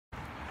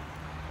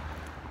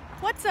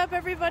What's up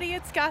everybody,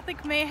 it's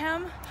Gothic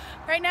Mayhem.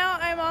 Right now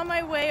I'm on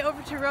my way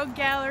over to Rogue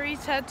Gallery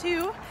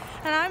Tattoo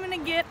and I'm gonna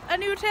get a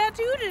new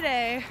tattoo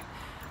today.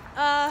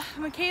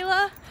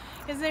 Michaela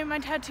is the name of my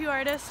tattoo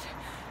artist.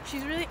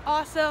 She's really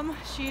awesome,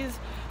 she's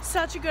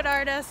such a good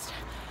artist,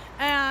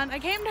 and I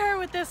came to her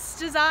with this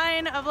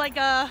design of like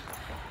a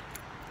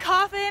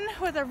coffin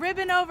with a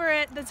ribbon over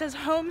it that says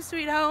Home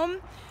Sweet Home,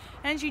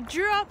 and she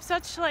drew up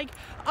such like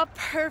a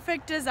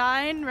perfect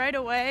design right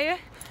away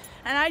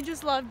and I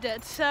just loved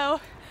it.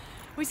 So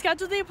we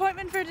scheduled the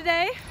appointment for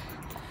today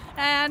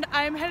and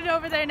I'm headed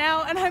over there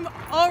now and I'm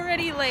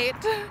already late.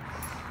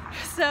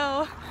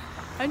 So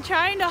I'm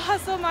trying to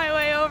hustle my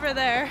way over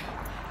there,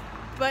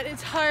 but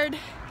it's hard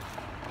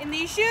in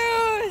these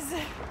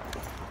shoes,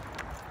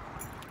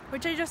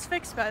 which I just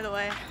fixed by the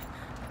way.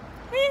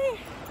 Whee!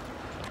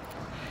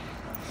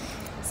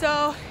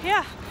 So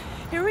yeah,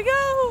 here we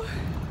go.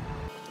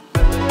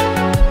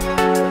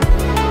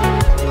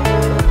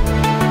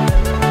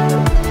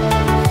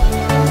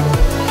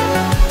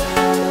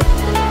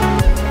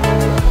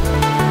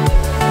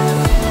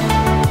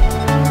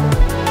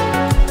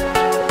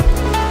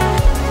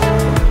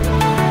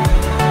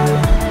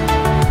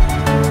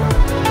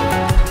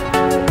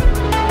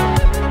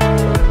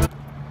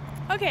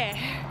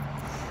 Okay,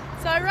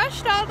 so I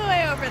rushed all the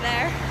way over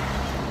there,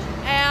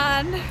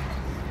 and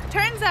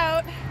turns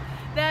out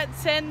that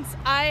since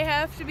I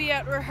have to be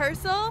at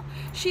rehearsal,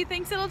 she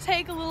thinks it'll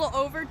take a little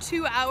over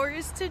 2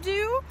 hours to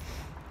do,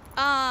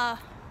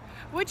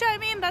 which I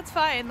mean, that's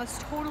fine, that's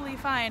totally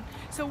fine.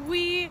 So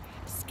we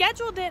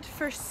scheduled it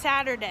for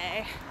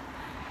Saturday,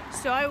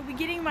 so I will be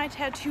getting my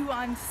tattoo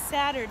on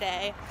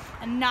Saturday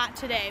and not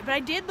today. But I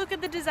did look at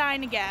the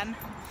design again,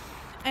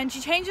 and she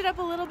changed it up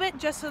a little bit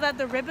just so that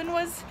the ribbon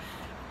was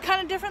kind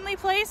of differently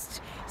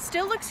placed.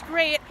 Still looks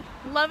great,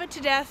 love it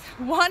to death,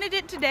 wanted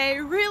it today,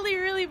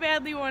 really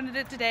badly wanted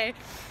it today,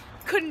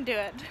 couldn't do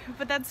it,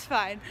 but that's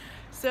fine.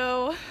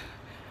 So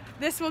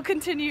this will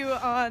continue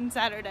on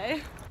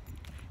Saturday.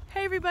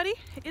 Hey everybody,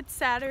 it's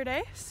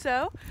Saturday,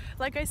 so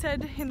like I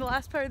said in the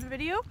last part of the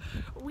video,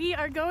 we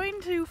are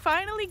going to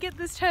finally get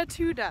this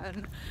tattoo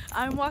done.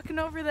 I'm walking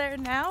over there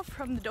now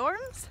from the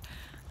dorms.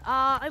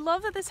 I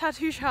love that this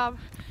tattoo shop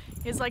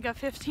is like a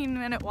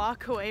 15-minute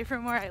walk away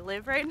from where I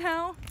live right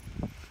now.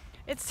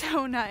 It's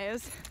so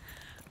nice.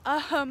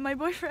 My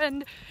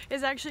boyfriend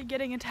is actually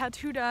getting a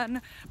tattoo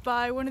done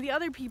by one of the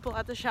other people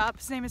at the shop.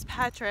 His name is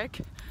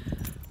Patrick.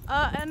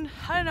 And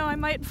I don't know, I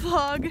might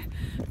vlog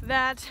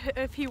that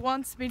if he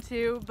wants me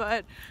to,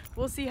 but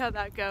we'll see how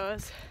that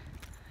goes.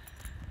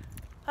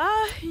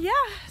 Yeah,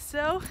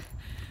 so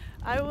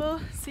I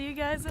will see you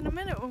guys in a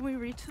minute when we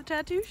reach the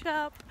tattoo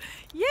shop.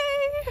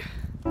 Yay!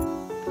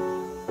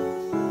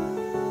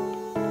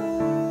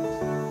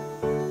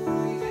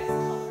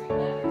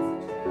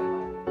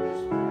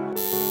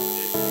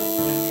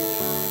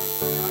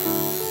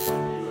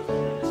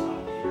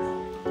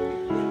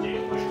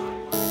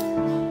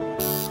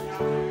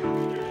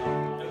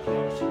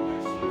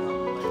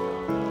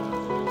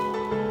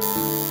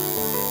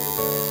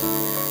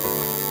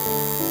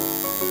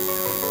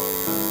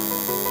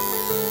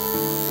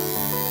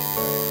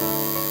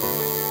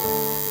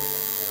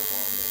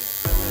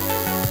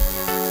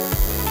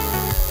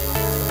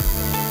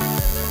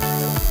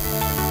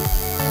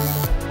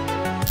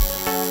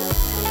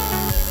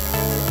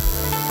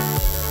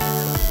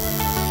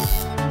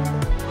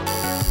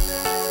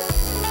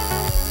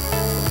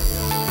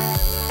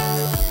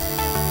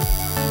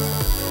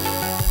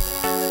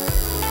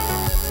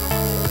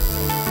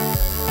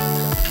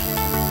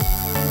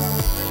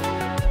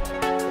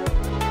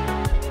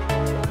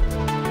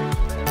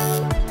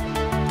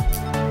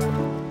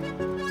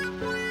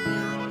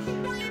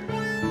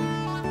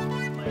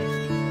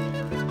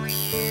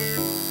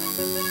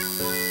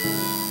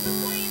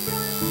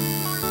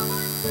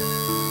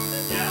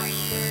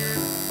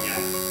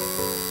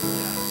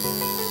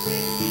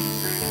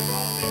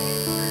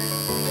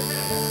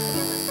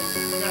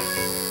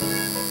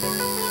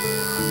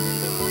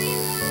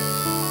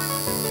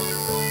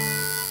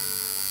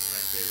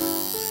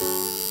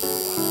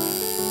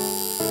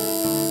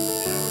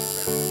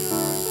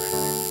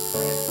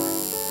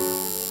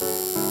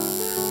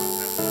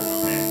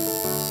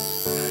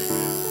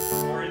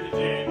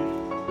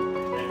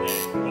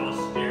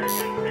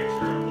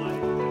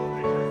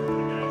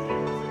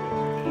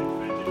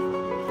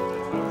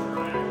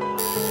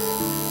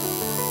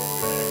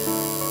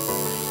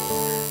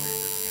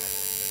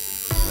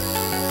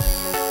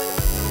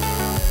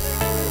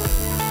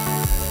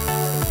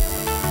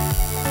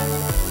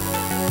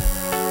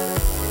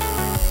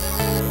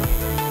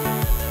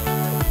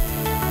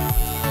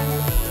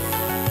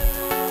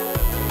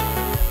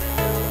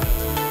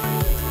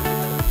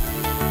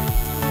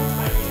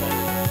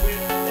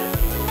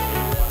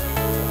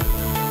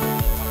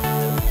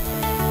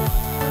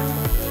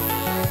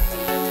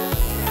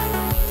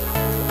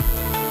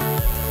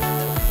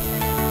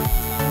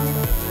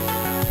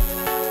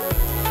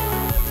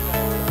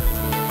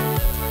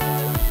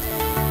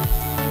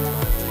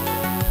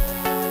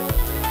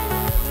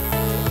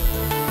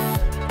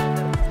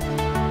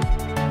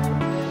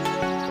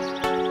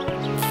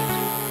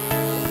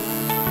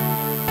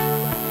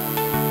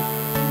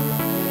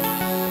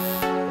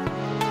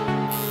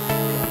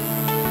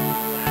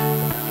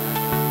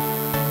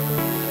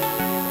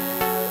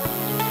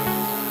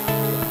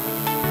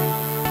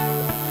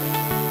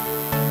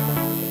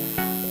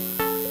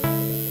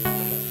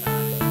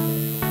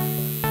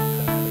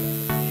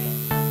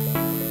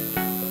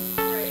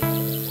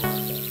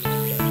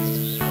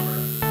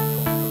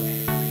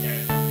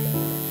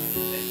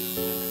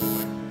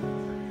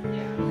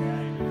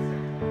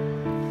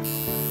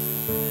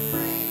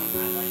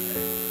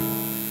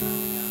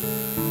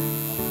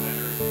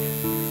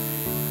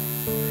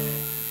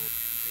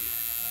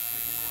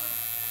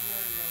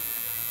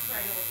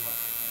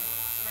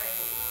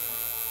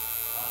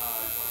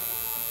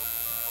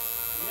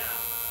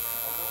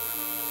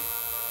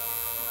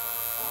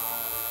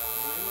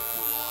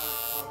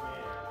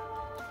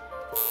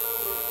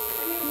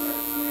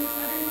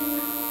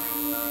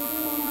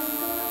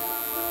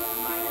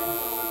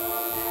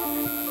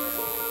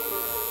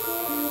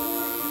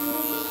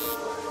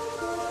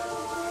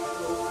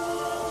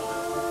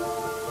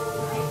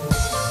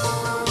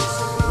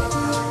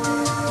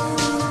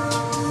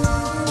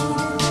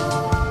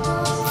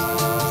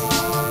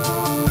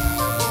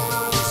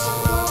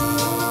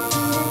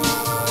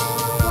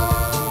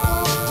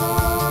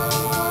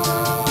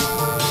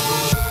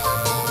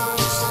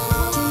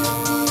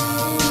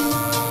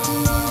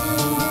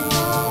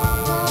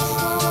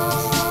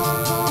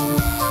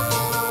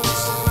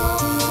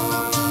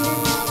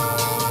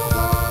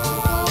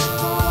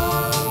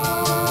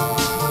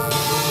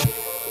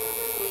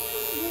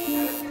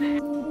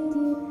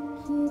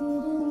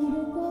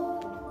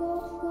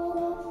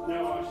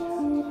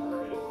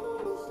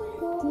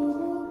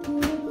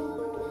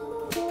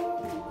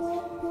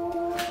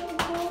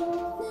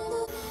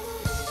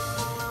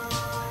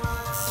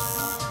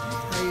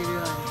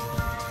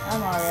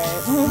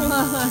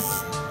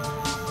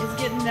 It's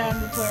getting down to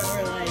the point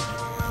where like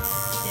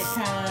it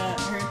kind of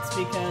hurts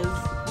because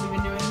we've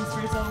been doing this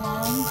for so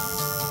long.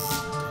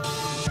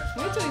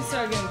 Wait till you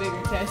start getting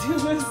bigger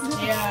tattoos.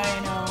 Yeah,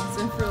 I know.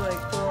 Sit for like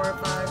 4,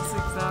 5, 6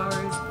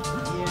 hours.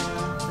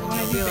 Yeah. When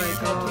I do bigger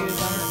tattoos,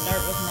 I'm gonna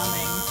start with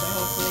numbing, so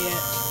hopefully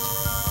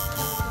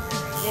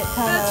it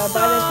kind of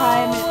by the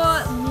time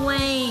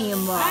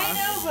lame. I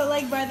know, but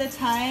like by the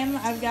time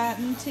I've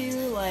gotten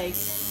to like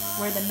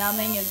where the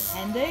numbing is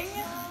ending,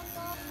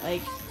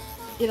 like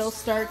it'll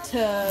start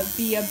to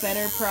be a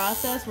better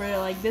process where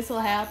like this will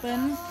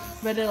happen,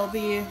 but it'll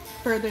be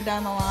further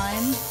down the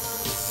line.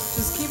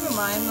 Just keep in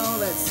mind though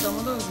that some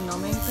of those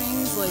numbing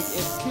things, like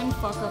it can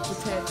fuck up the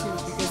tattoo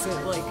because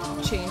it like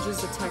changes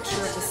the texture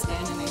of the skin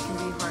and it can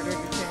be harder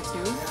to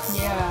tattoo.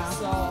 Yeah.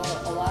 So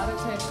a lot of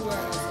tattoo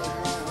artists like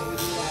won't let you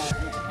do that,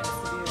 and it has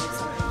to be like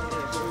something that they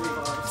approve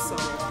of. So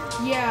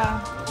Yeah.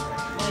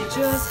 Like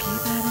just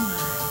keep that in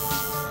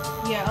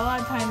mind. yeah, a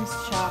lot of times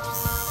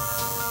shops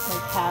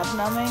like have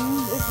numbing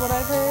is what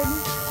I've heard,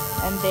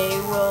 and they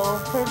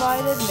will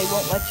provide it and they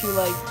won't let you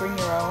like bring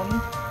your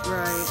own.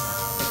 Right.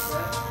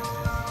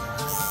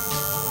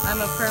 I'm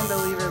a firm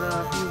believer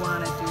though, if you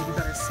want it, dude, you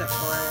better sit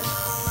for it.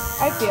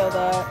 I feel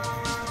that.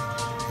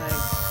 Like,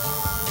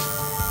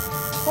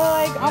 Well,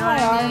 like on my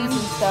what I arms mean?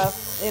 and stuff,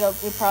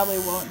 it probably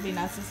won't be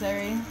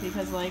necessary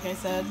because, like I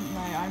said,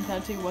 my arm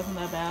tattoo wasn't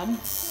that bad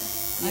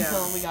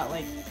until we got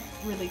like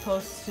really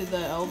close to the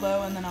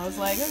elbow, and then I was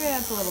like, okay,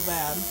 that's a little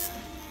bad.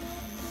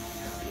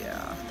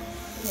 yeah.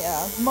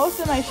 Yeah, most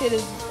of my shit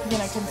is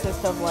gonna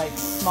consist of like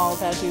small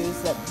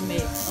tattoos that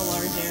make a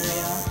large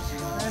area.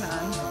 Right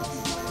on.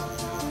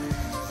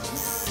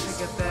 I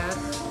get that.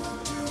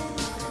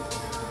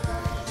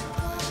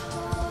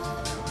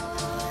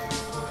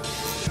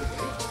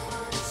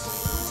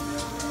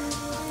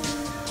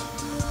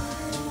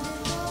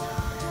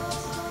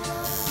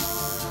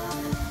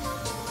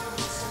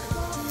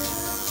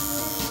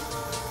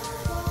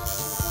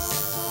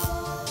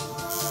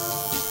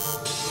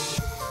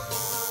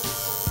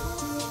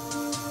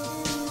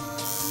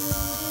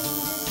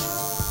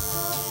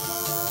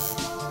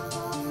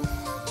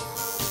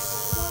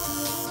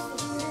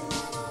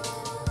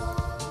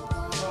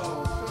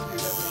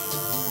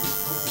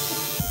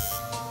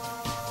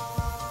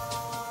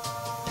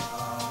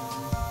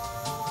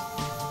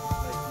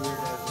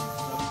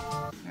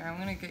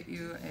 Get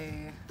you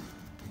a.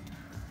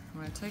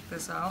 I'm gonna take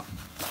this out.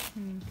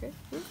 Okay.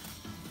 Here.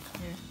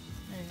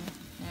 There you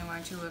go. And why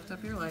don't you lift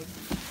up your leg?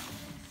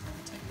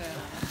 Take that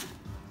off.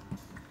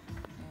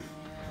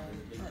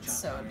 And that's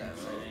so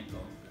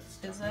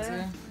dope. Is Is it?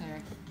 it?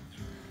 Here.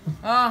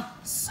 Oh,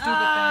 stupid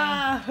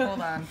thing.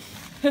 Hold on.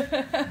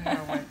 I'm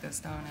gonna wipe this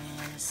down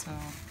anyway, so.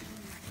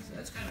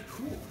 That's kind of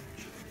cool.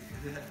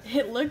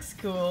 It looks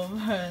cool,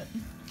 but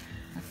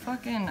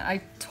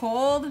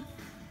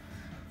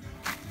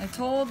I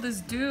told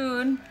this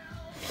dude,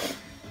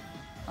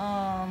 hang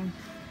on.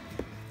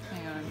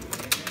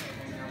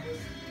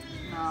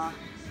 Nah.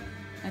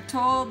 I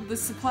told the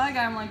supply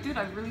guy, I'm like, dude,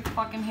 I really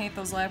fucking hate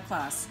those lab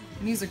class.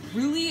 And he's like,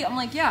 really? I'm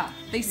like, yeah,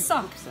 they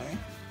suck. Oops, sorry.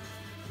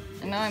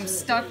 And now I'm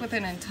stuck with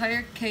an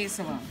entire case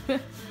of them.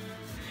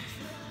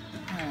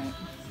 Alright.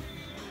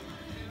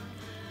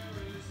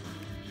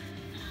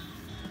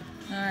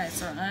 Alright,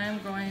 so I'm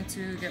going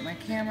to get my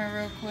camera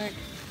real quick.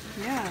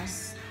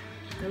 Yes.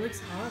 It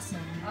looks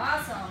awesome.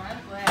 Awesome, I'm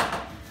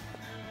glad.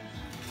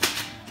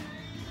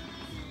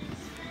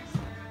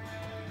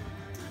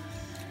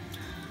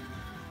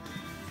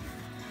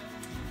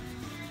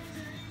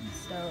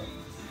 So.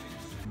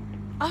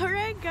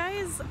 Alright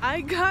guys,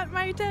 I got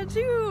my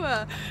tattoo!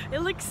 It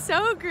looks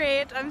so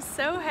great. I'm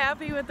so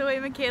happy with the way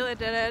Michaela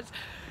did it.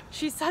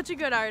 She's such a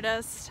good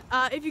artist.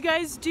 If you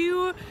guys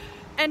do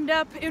end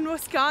up in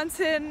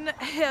Wisconsin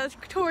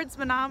towards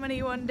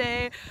Menominee one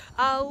day,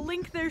 I'll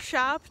link their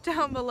shop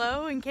down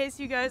below in case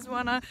you guys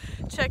want to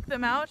check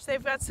them out.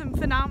 They've got some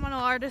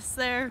phenomenal artists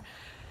there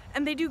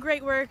and they do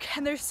great work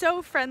and they're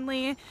so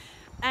friendly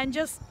and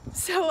just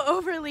so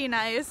overly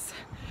nice.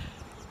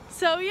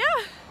 So yeah,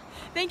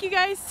 thank you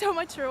guys so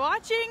much for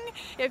watching.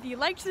 If you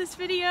liked this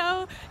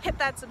video, hit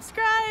that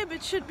subscribe.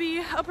 It should be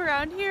up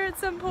around here at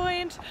some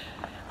point.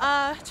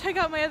 Check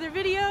out my other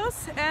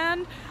videos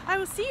and I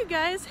will see you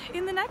guys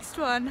in the next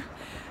one.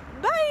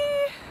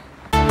 Bye!